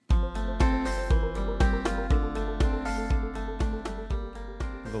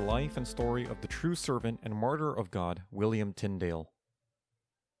The life and story of the true servant and martyr of God, William Tyndale.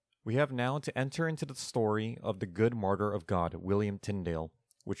 We have now to enter into the story of the good martyr of God, William Tyndale,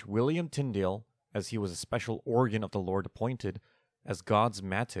 which William Tyndale, as he was a special organ of the Lord appointed, as God's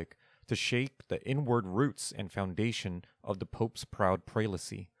mattock, to shake the inward roots and foundation of the Pope's proud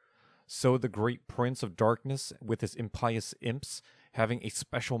prelacy. So the great prince of darkness, with his impious imps, having a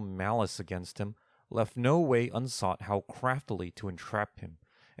special malice against him, left no way unsought how craftily to entrap him,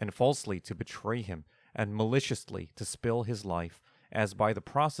 and falsely to betray him, and maliciously to spill his life, as by the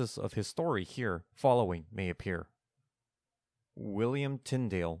process of his story here following may appear. William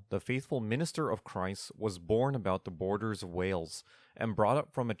Tyndale, the faithful minister of Christ, was born about the borders of Wales, and brought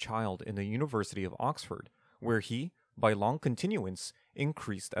up from a child in the University of Oxford, where he, by long continuance,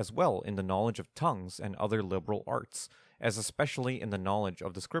 increased as well in the knowledge of tongues and other liberal arts, as especially in the knowledge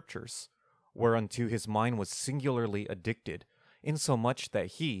of the Scriptures, whereunto his mind was singularly addicted, insomuch that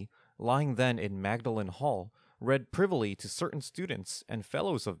he, lying then in Magdalen Hall, read privily to certain students and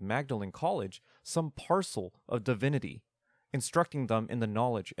fellows of Magdalen College some parcel of divinity, instructing them in the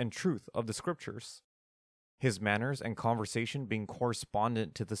knowledge and truth of the Scriptures. His manners and conversation being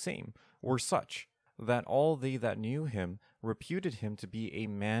correspondent to the same, were such, that all they that knew him reputed him to be a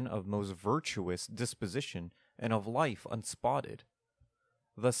man of most virtuous disposition and of life unspotted.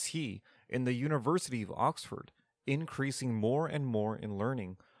 Thus he, in the University of Oxford, increasing more and more in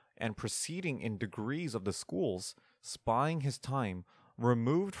learning, and proceeding in degrees of the schools, spying his time,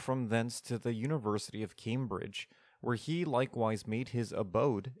 removed from thence to the University of Cambridge, where he likewise made his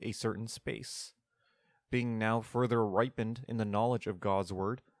abode a certain space. Being now further ripened in the knowledge of God's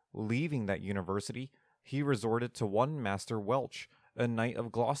word, leaving that university, he resorted to one Master Welch, a knight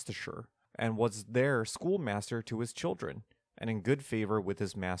of Gloucestershire, and was there schoolmaster to his children, and in good favour with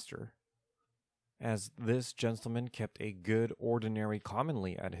his master. As this gentleman kept a good ordinary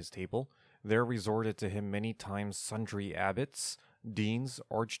commonly at his table, there resorted to him many times sundry abbots, deans,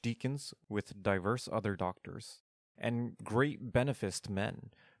 archdeacons, with divers other doctors, and great beneficed men,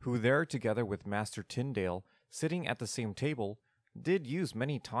 who there together with Master Tyndale, sitting at the same table, did use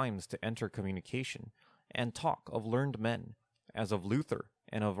many times to enter communication, and talk of learned men, as of Luther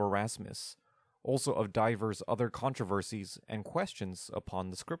and of Erasmus, also of divers other controversies and questions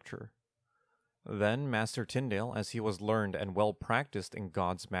upon the Scripture. Then Master Tyndale, as he was learned and well practised in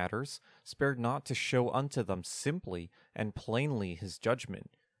God's matters, spared not to show unto them simply and plainly his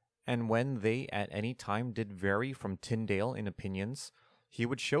judgment, and when they at any time did vary from Tyndale in opinions, he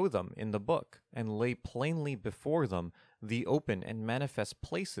would show them in the book, and lay plainly before them the open and manifest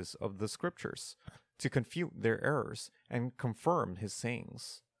places of the Scriptures, to confute their errors, and confirm his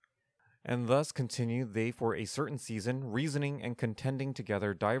sayings. And thus continued they for a certain season, reasoning and contending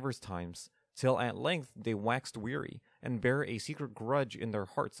together divers times, till at length they waxed weary, and bare a secret grudge in their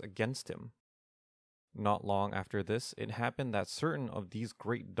hearts against him. Not long after this, it happened that certain of these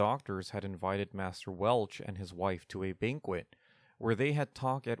great doctors had invited Master Welch and his wife to a banquet, where they had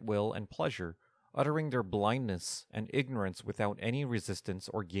talk at will and pleasure, uttering their blindness and ignorance without any resistance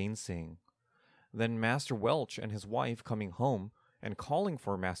or gainsaying. Then Master Welch and his wife coming home, and calling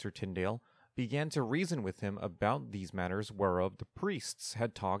for Master Tyndale, began to reason with him about these matters whereof the priests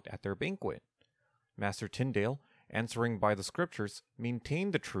had talked at their banquet. Master Tyndale, answering by the Scriptures,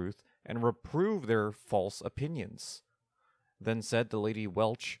 maintained the truth, and reproved their false opinions. Then said the Lady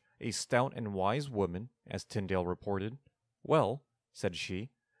Welch, a stout and wise woman, as Tyndale reported, "Well," said she,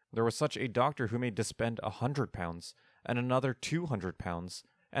 "there was such a doctor who may dispend £100, and another £200,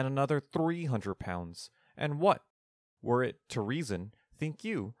 and another £300, and what, were it to reason, think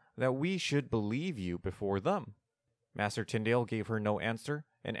you, that we should believe you before them?" Master Tyndale gave her no answer,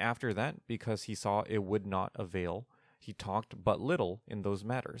 and after that, because he saw it would not avail, he talked but little in those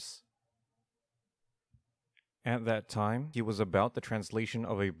matters. At that time, he was about the translation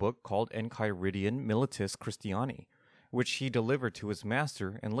of a book called Enchiridion Militis Christiani, which he delivered to his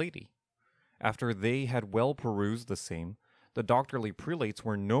master and lady. After they had well perused the same, the doctorly prelates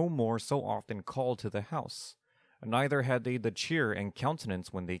were no more so often called to the house, neither had they the cheer and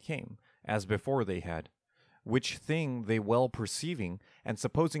countenance when they came, as before they had, which thing they well perceiving, and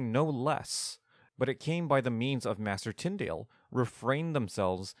supposing no less, but it came by the means of Master Tyndale, refrained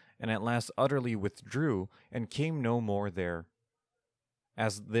themselves, and at last utterly withdrew, and came no more there.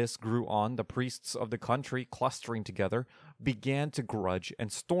 As this grew on, the priests of the country, clustering together, began to grudge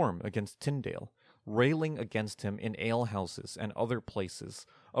and storm against Tyndale, railing against him in alehouses and other places,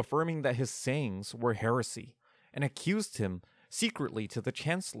 affirming that his sayings were heresy, and accused him secretly to the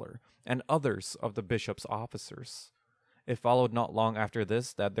chancellor and others of the bishop's officers. It followed not long after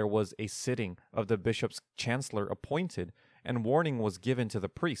this that there was a sitting of the bishop's chancellor appointed, and warning was given to the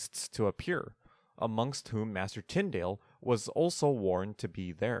priests to appear, amongst whom Master Tyndale was also warned to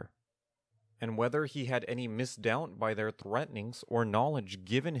be there. And whether he had any misdoubt by their threatenings or knowledge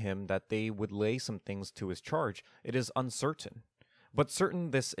given him that they would lay some things to his charge, it is uncertain. But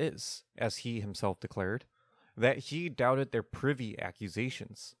certain this is, as he himself declared, that he doubted their privy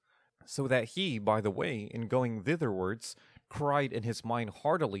accusations, so that he, by the way, in going thitherwards, cried in his mind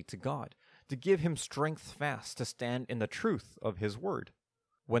heartily to God, to give him strength fast to stand in the truth of his word.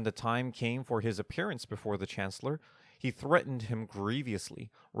 When the time came for his appearance before the chancellor, he threatened him grievously,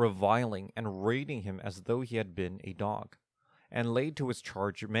 reviling and rating him as though he had been a dog, and laid to his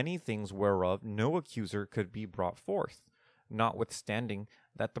charge many things whereof no accuser could be brought forth, notwithstanding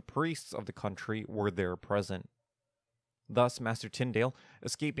that the priests of the country were there present. Thus Master Tyndale,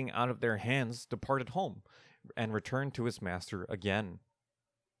 escaping out of their hands, departed home, and returned to his master again.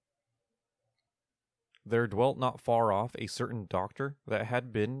 There dwelt not far off a certain doctor that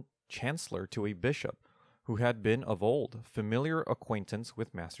had been chancellor to a bishop, who had been of old familiar acquaintance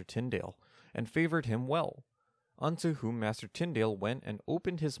with Master Tyndale, and favoured him well, unto whom Master Tyndale went and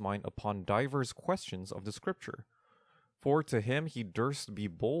opened his mind upon divers questions of the Scripture. For to him he durst be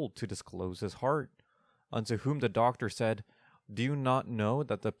bold to disclose his heart, unto whom the doctor said, Do you not know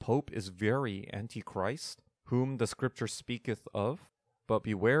that the Pope is very Antichrist, whom the Scripture speaketh of? But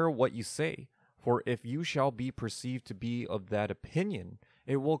beware what you say, for if you shall be perceived to be of that opinion,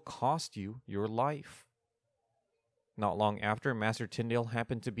 it will cost you your life. Not long after, Master Tyndale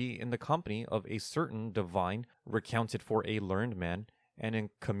happened to be in the company of a certain divine, recounted for a learned man, and in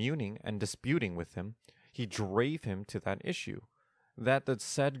communing and disputing with him, he drave him to that issue, that the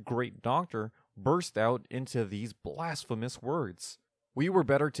said great doctor burst out into these blasphemous words: We were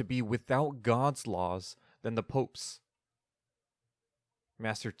better to be without God's laws than the Pope's.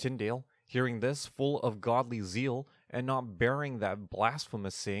 Master Tyndale, hearing this, full of godly zeal, and not bearing that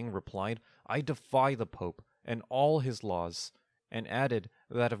blasphemous saying, replied, I defy the Pope and all his laws, and added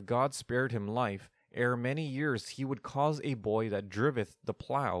that if God spared him life, ere many years he would cause a boy that driveth the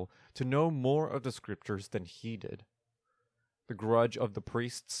plough to know more of the Scriptures than he did. The grudge of the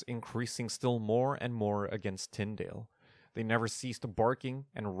priests increasing still more and more against Tyndale, they never ceased barking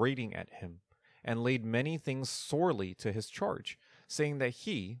and rating at him, and laid many things sorely to his charge, saying that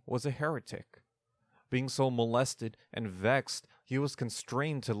he was a heretic. Being so molested and vexed, he was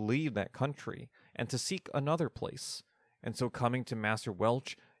constrained to leave that country, and to seek another place. And so coming to Master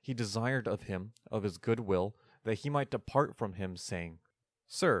Welch, he desired of him, of his good will, that he might depart from him, saying,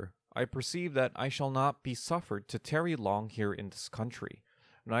 Sir, I perceive that I shall not be suffered to tarry long here in this country,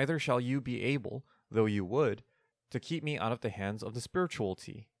 neither shall you be able, though you would, to keep me out of the hands of the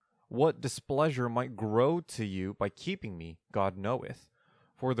spirituality. What displeasure might grow to you by keeping me, God knoweth,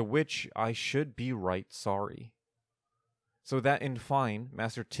 for the which I should be right sorry. So that in fine,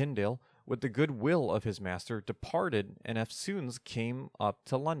 Master Tyndale, with the good will of his master, departed, and eftsoons came up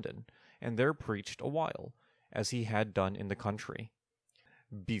to London, and there preached a while, as he had done in the country.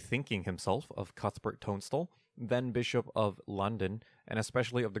 Bethinking himself of Cuthbert Tunstall, then Bishop of London, and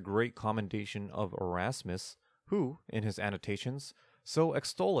especially of the great commendation of Erasmus, who, in his annotations, so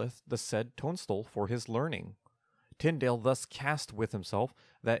extolleth the said Tunstall for his learning, Tyndale thus cast with himself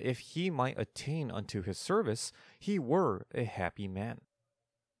that if he might attain unto his service, he were a happy man.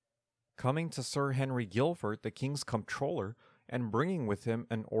 Coming to Sir Henry Guilford, the king's comptroller, and bringing with him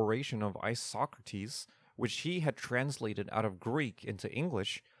an oration of Isocrates, which he had translated out of Greek into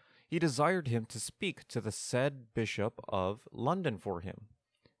English, he desired him to speak to the said Bishop of London for him,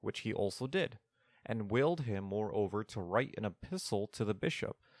 which he also did, and willed him moreover to write an epistle to the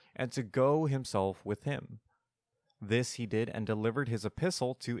bishop, and to go himself with him. This he did, and delivered his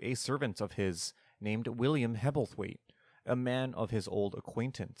epistle to a servant of his, named William Hebblethwaite, a man of his old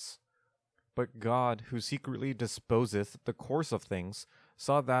acquaintance. But God, who secretly disposeth the course of things,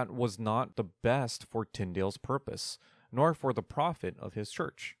 saw that was not the best for Tyndale's purpose, nor for the profit of his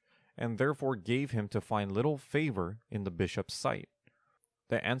church, and therefore gave him to find little favour in the bishop's sight.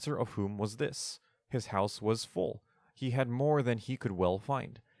 The answer of whom was this: his house was full, he had more than he could well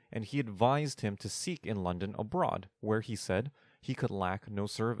find, and he advised him to seek in London abroad, where, he said, he could lack no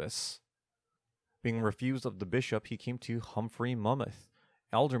service. Being refused of the bishop, he came to Humphrey Monmouth,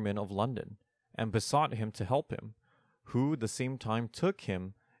 alderman of London, and besought him to help him, who the same time took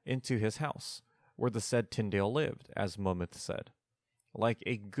him into his house, where the said Tyndale lived, as Monmouth said, like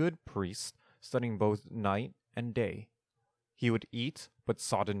a good priest, studying both night and day. He would eat but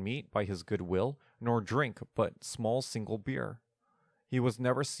sodden meat by his good will, nor drink but small single beer. He was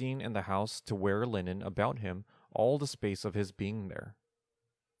never seen in the house to wear linen about him all the space of his being there.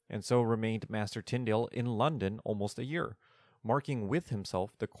 and so remained Master Tyndale in London almost a year, marking with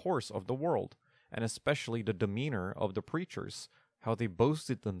himself the course of the world, and especially the demeanor of the preachers, how they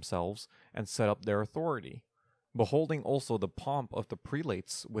boasted themselves and set up their authority. Beholding also the pomp of the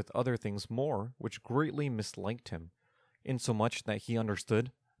prelates with other things more, which greatly misliked him, insomuch that he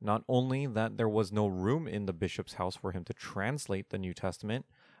understood not only that there was no room in the bishop's house for him to translate the New Testament,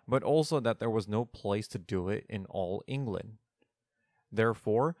 but also that there was no place to do it in all England.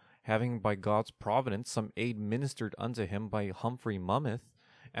 Therefore, having by God's providence some aid ministered unto him by Humphrey Monmouth,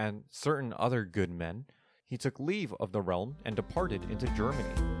 and certain other good men, he took leave of the realm and departed into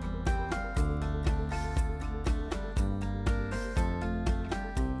Germany.